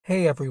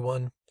Hey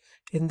everyone,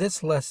 in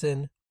this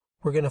lesson,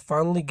 we're going to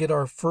finally get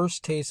our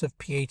first taste of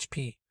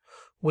PHP,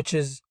 which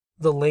is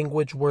the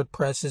language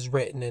WordPress is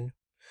written in.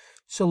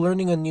 So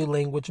learning a new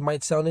language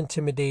might sound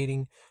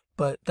intimidating,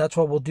 but that's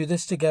why we'll do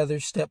this together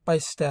step by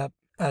step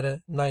at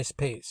a nice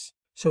pace.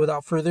 So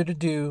without further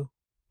ado,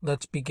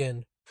 let's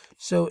begin.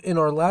 So in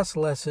our last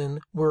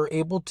lesson, we were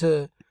able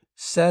to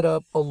set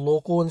up a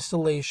local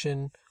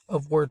installation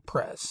of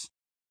WordPress.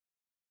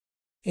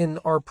 In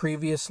our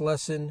previous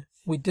lesson,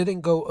 we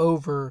didn't go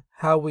over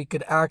how we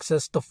could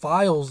access the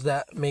files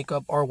that make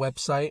up our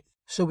website.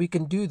 So we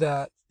can do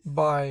that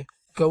by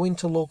going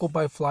to local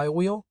by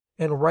flywheel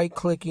and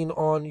right-clicking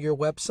on your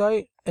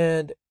website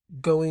and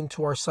going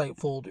to our site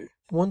folder.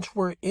 Once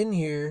we're in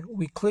here,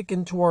 we click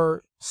into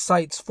our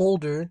sites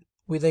folder.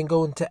 We then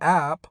go into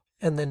app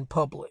and then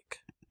public.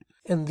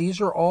 And these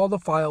are all the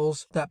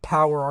files that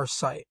power our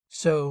site.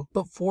 So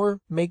before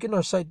making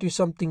our site do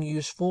something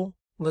useful,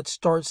 let's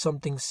start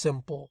something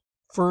simple.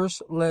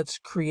 First, let's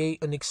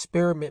create an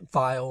experiment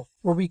file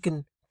where we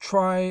can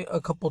try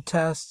a couple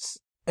tests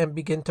and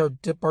begin to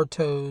dip our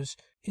toes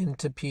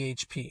into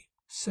PHP.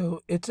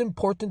 So it's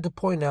important to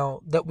point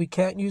out that we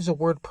can't use a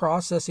word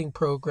processing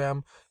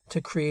program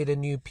to create a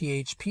new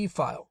PHP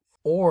file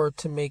or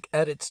to make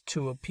edits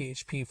to a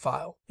PHP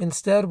file.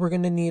 Instead, we're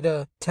going to need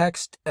a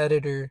text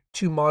editor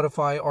to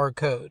modify our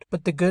code.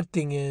 But the good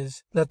thing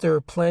is that there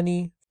are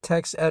plenty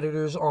text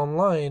editors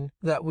online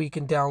that we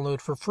can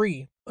download for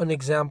free. An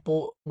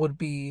example would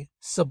be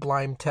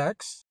Sublime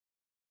Text,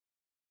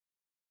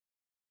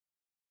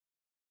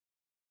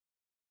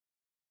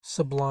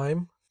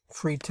 Sublime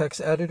free text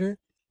editor.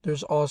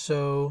 There's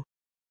also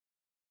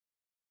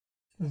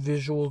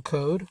Visual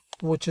Code,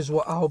 which is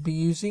what I'll be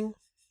using.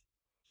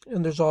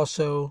 And there's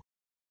also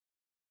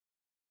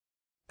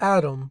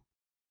Atom.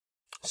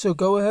 So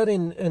go ahead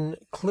and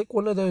click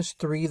one of those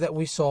three that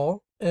we saw.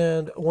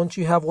 And once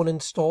you have one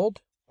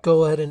installed,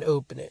 go ahead and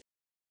open it.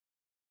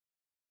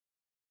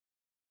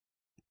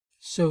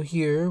 So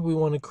here we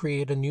want to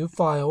create a new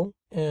file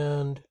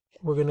and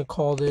we're going to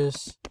call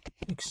this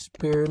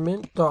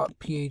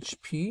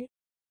experiment.php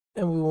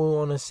and we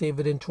want to save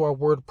it into our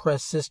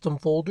WordPress system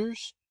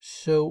folders.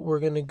 So we're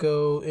going to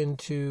go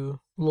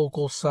into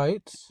local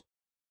sites,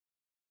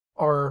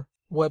 our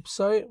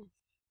website,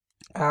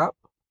 app,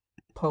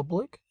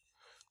 public.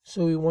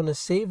 So we want to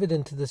save it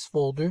into this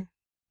folder,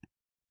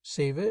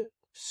 save it.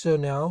 So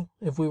now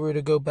if we were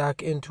to go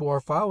back into our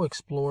file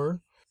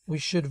explorer, we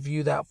should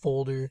view that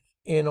folder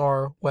in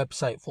our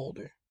website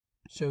folder.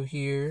 So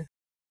here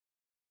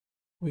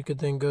we could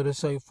then go to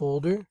site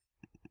folder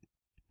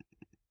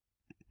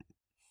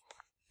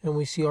and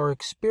we see our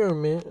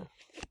experiment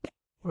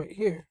right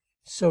here.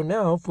 So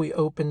now if we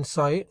open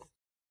site,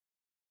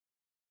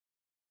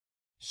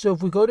 so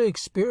if we go to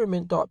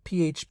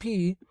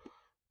experiment.php,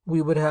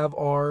 we would have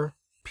our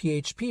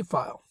PHP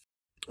file.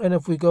 And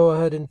if we go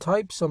ahead and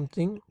type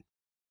something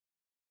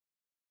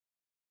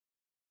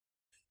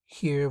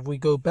here, if we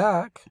go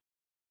back,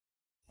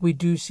 we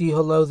do see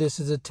hello, this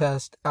is a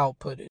test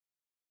outputted.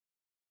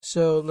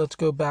 So let's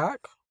go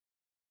back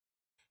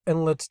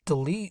and let's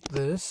delete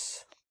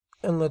this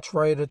and let's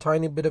write a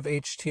tiny bit of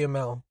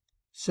HTML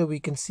so we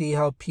can see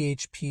how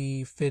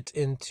PHP fits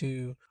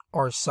into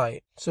our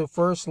site. So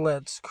first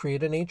let's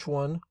create an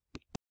H1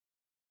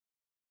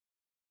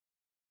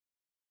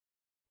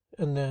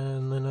 and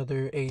then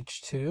another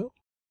H2.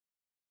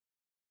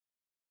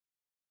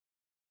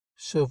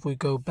 So if we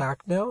go back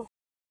now,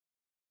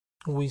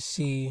 we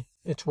see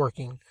it's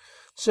working.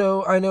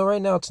 So I know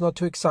right now it's not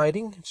too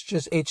exciting. It's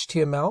just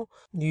HTML.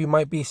 You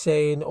might be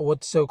saying, oh,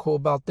 what's so cool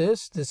about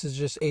this? This is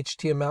just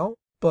HTML.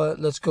 But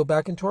let's go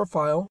back into our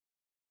file.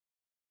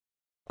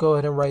 Go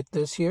ahead and write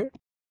this here.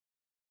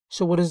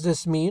 So what does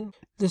this mean?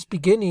 This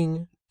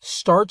beginning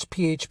starts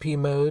PHP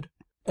mode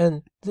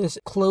and this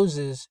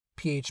closes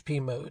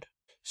PHP mode.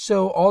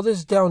 So all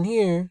this down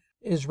here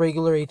is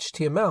regular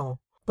HTML.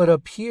 But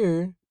up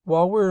here,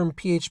 while we're in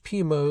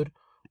PHP mode,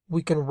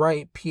 we can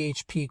write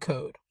PHP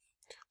code.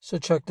 So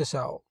check this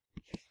out.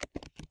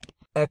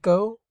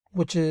 Echo,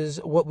 which is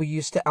what we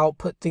use to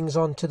output things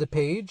onto the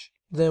page.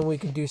 Then we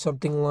can do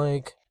something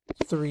like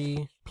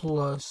 3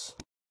 plus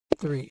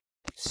 3.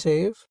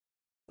 Save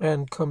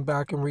and come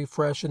back and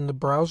refresh in the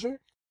browser.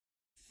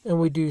 And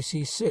we do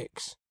see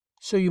 6.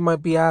 So you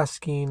might be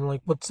asking,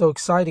 like, what's so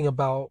exciting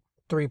about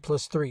 3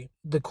 plus 3?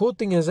 The cool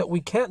thing is that we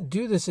can't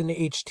do this in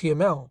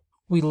HTML.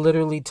 We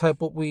literally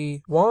type what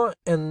we want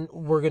and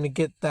we're going to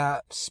get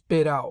that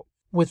spit out.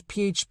 With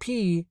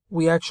PHP,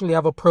 we actually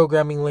have a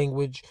programming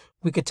language.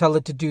 We could tell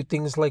it to do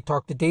things like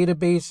talk to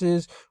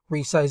databases,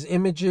 resize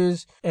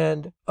images,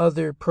 and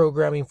other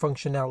programming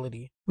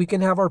functionality. We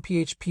can have our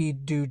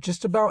PHP do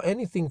just about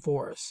anything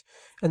for us.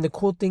 And the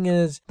cool thing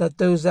is that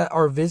those that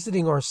are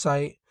visiting our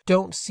site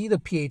don't see the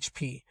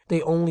PHP.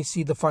 They only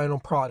see the final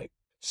product.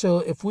 So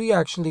if we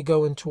actually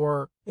go into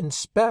our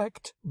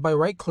inspect by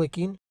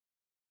right-clicking,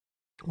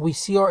 we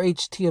see our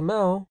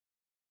HTML,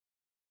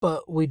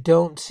 but we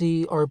don't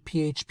see our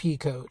PHP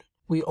code.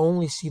 We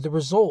only see the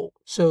result.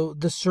 So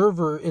the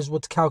server is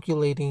what's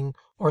calculating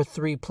are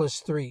 3 plus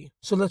 3.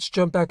 So let's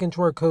jump back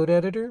into our code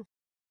editor.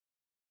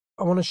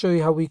 I want to show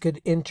you how we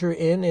could enter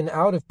in and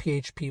out of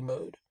PHP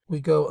mode. We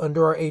go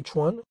under our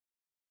H1.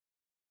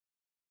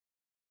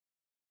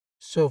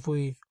 So if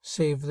we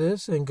save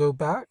this and go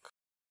back,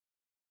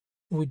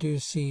 we do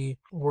see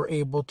we're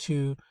able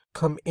to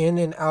come in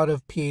and out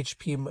of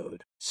PHP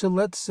mode. So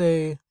let's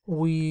say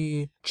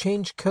we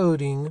change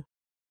coding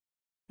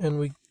and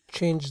we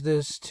change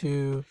this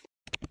to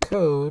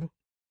code.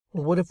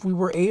 What if we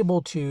were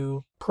able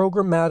to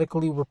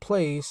programmatically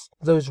replace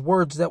those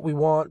words that we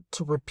want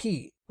to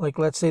repeat? Like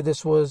let's say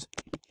this was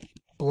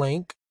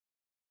blank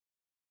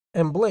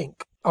and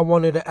blank. I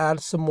wanted to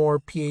add some more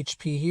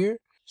PHP here.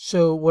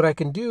 So what I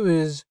can do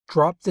is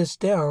drop this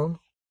down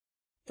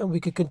and we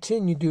could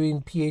continue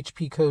doing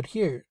PHP code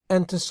here.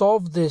 And to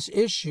solve this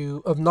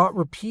issue of not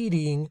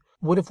repeating,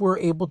 what if we're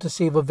able to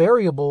save a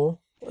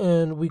variable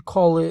and we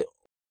call it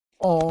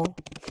all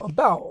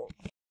about?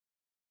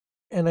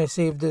 And I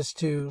save this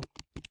to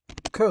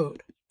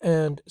code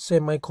and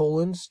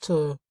semicolons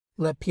to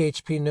let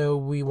PHP know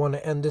we want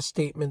to end this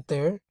statement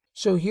there.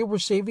 So here we're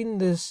saving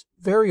this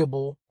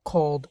variable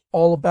called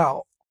all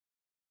about.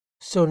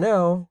 So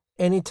now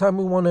anytime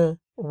we want to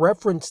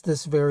reference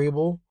this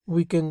variable,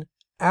 we can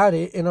add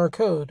it in our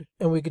code,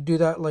 and we could do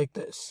that like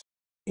this.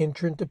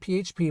 Enter into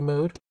PHP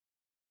mode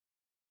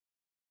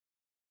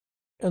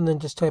and then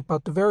just type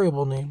out the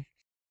variable name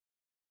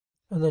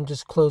and then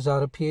just close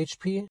out of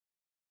PHP.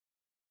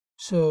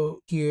 So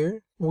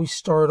here we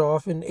start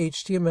off in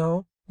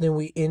HTML, then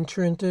we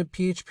enter into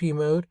PHP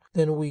mode,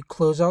 then we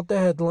close out the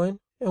headline,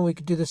 and we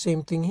could do the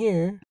same thing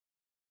here.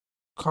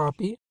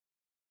 Copy,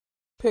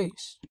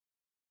 paste.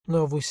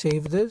 Now if we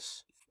save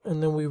this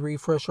and then we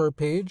refresh our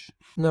page,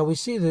 now we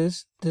see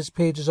this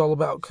page is all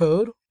about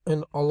code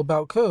and all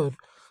about code.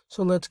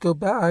 So let's go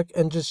back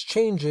and just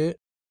change it,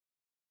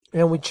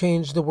 and we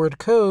change the word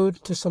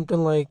code to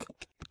something like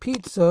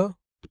pizza,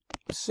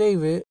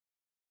 save it,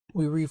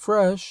 we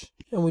refresh,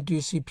 and we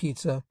do see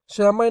pizza.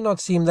 So that might not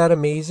seem that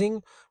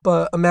amazing,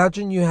 but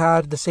imagine you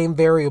had the same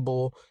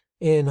variable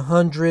in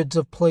hundreds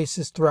of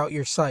places throughout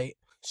your site.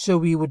 So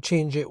we would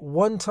change it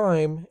one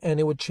time and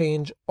it would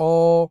change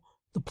all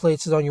the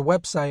places on your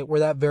website where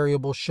that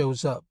variable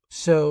shows up.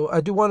 So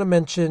I do want to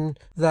mention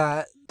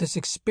that this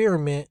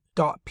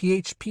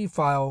experiment.php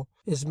file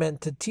is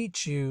meant to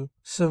teach you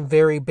some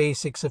very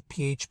basics of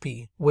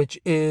PHP, which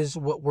is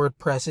what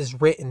WordPress is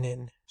written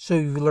in. So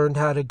you've learned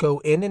how to go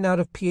in and out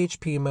of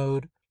PHP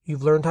mode,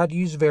 you've learned how to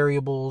use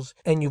variables,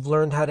 and you've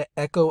learned how to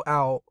echo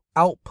out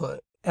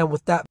output. And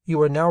with that,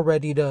 you are now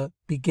ready to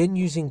begin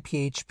using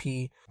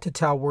PHP to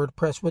tell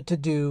WordPress what to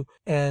do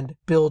and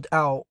build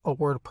out a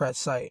WordPress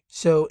site.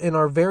 So in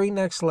our very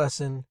next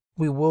lesson,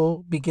 we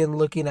will begin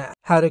looking at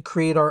how to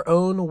create our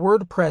own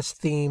WordPress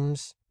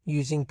themes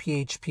using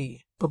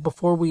PHP. But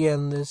before we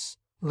end this,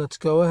 let's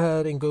go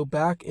ahead and go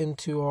back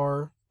into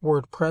our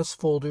WordPress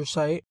folder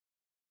site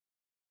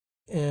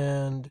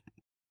and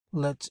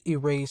let's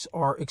erase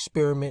our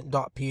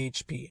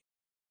experiment.php.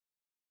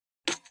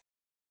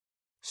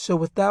 So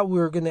with that,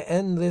 we're going to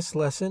end this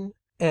lesson,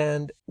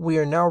 and we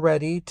are now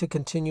ready to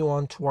continue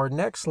on to our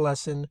next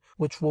lesson,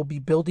 which will be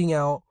building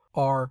out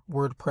our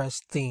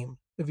WordPress theme.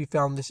 If you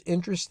found this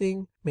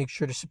interesting, make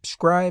sure to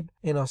subscribe,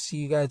 and I'll see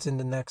you guys in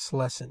the next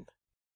lesson.